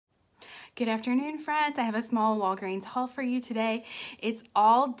Good afternoon, friends. I have a small Walgreens haul for you today. It's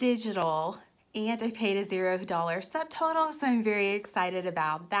all digital and I paid a $0 subtotal, so I'm very excited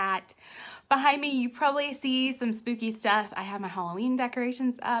about that. Behind me, you probably see some spooky stuff. I have my Halloween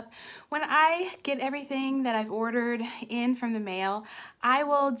decorations up. When I get everything that I've ordered in from the mail, I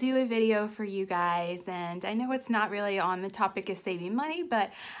will do a video for you guys. And I know it's not really on the topic of saving money,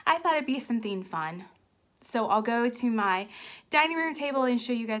 but I thought it'd be something fun. So I'll go to my dining room table and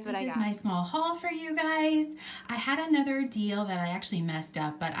show you guys what I got. This is my small haul for you guys. I had another deal that I actually messed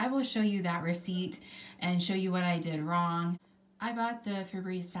up, but I will show you that receipt and show you what I did wrong. I bought the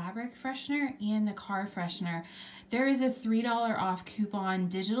Febreze fabric freshener and the car freshener. There is a $3 off coupon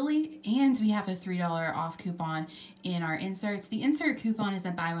digitally, and we have a $3 off coupon in our inserts. The insert coupon is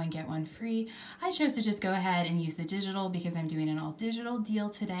a buy one, get one free. I chose to just go ahead and use the digital because I'm doing an all digital deal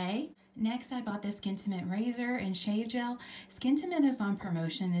today. Next, I bought the Skintimate razor and shave gel. Skintimate is on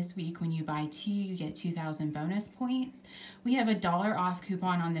promotion this week. When you buy 2, you get 2,000 bonus points. We have a $1 off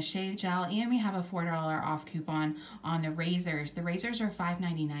coupon on the shave gel, and we have a $4 off coupon on the razors. The razors are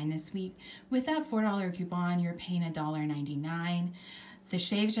 $5.99 this week. With that $4 coupon, you're paying $1.99. The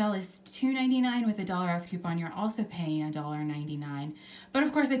shave gel is $2.99 with a $1 off coupon. You're also paying $1.99. But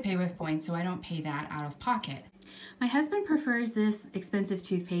of course, I pay with points, so I don't pay that out of pocket. My husband prefers this expensive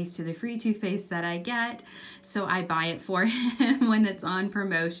toothpaste to the free toothpaste that I get, so I buy it for him when it's on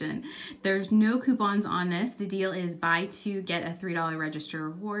promotion. There's no coupons on this. The deal is buy 2, get a $3 register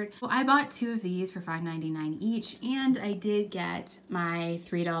reward. Well, I bought 2 of these for $5.99 each, and I did get my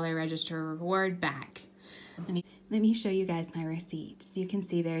 $3 register reward back. Let me show you guys my receipt. So you can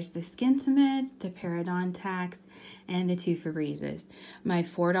see there's the Skintimate, the Parodontax, and the 2 Febrezes. My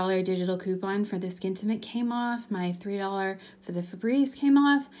 $4 digital coupon for the Skintimate came off, my $3 for the Febreze came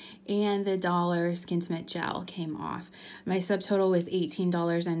off, and the $1 Skintimate gel came off. My subtotal was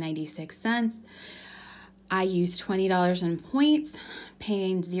 $18.96. I used $20 in points,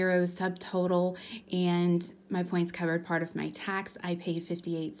 paying 0 subtotal, and my points covered part of my tax. I paid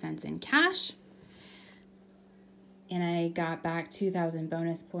 58 cents in cash. And I got back 2,000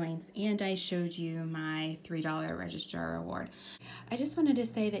 bonus points, and I showed you my $3 register reward. I just wanted to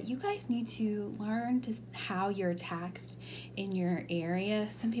say that you guys need to learn how you're taxed in your area.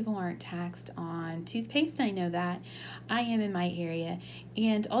 Some people aren't taxed on toothpaste, I know that. I am in my area.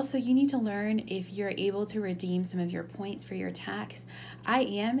 And also you need to learn if you're able to redeem some of your points for your tax. I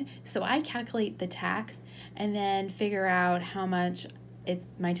am, so I calculate the tax and then figure out how much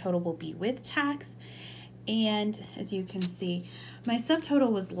my total will be with tax. And as you can see, my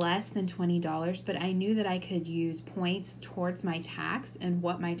subtotal was less than $20, but I knew that I could use points towards my tax and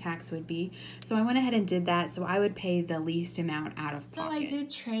what my tax would be. So I went ahead and did that, so I would pay the least amount out of pocket. So I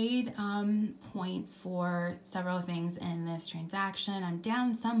did trade points for several things in this transaction. I'm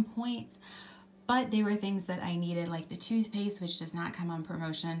down some points, but they were things that I needed, like the toothpaste, which does not come on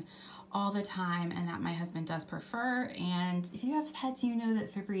promotion all the time, and that my husband does prefer. And if you have pets, you know that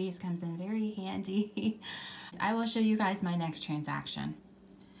Febreze comes in very handy. I will show you guys my next transaction.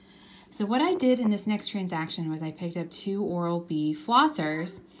 So what I did in this next transaction was I picked up 2 Oral-B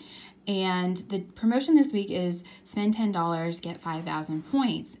flossers, and the promotion this week is spend $10, get 5,000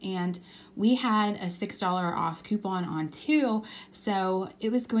 points. And we had a $6 off coupon on 2, so it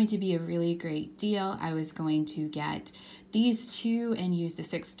was going to be a really great deal. I was going to get these 2 and use the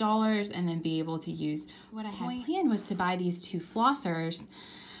 $6 and then be able to use what I had planned was to buy these 2 flossers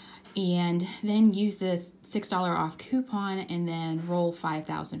and then use the $6 off coupon and then roll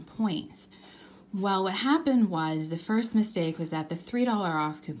 5,000 points. Well, what happened was the first mistake was that the $3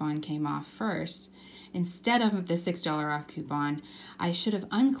 off coupon came off first. Instead of the $6 off coupon, I should have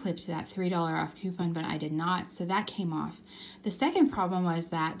unclipped that $3 off coupon, but I did not, so that came off. The second problem was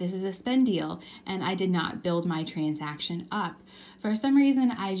that this is a spend deal, and I did not build my transaction up. For some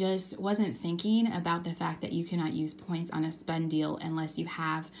reason, I just wasn't thinking about the fact that you cannot use points on a spend deal unless you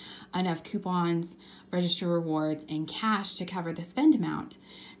have enough coupons, register rewards, and cash to cover the spend amount.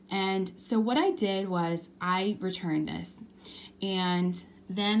 And so what I did was I returned this, and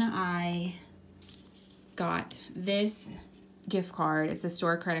then I got this gift card. It's a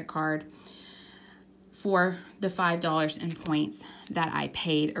store credit card for the $5 in points that I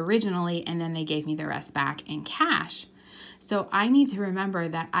paid originally, and then they gave me the rest back in cash. So I need to remember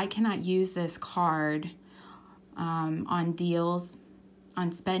that I cannot use this card on deals,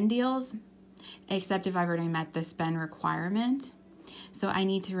 on spend deals, except if I've already met the spend requirement. So I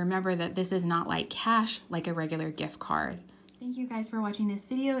need to remember that this is not like cash, like a regular gift card. Thank you guys for watching this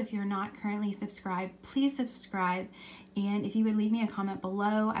video. If you're not currently subscribed, please subscribe. And if you would leave me a comment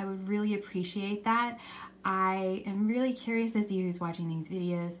below, I would really appreciate that. I am really curious to see who's watching these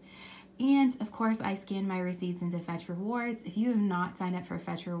videos. And of course, I scan my receipts into Fetch Rewards. If you have not signed up for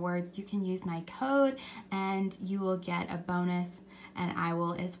Fetch Rewards, you can use my code and you will get a bonus, and I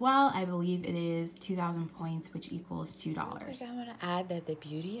will as well. I believe it is 2,000 points, which equals $2. I want to add that the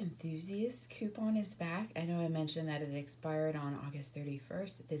Beauty Enthusiast coupon is back. I know I mentioned that it expired on August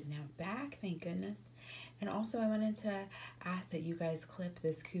 31st. It is now back, thank goodness. And also I wanted to ask that you guys clip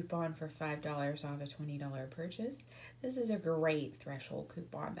this coupon for $5 off a $20 purchase. This is a great threshold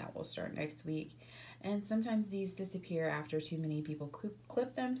coupon that will start next week. And sometimes these disappear after too many people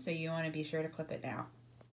clip them, so you want to be sure to clip it now.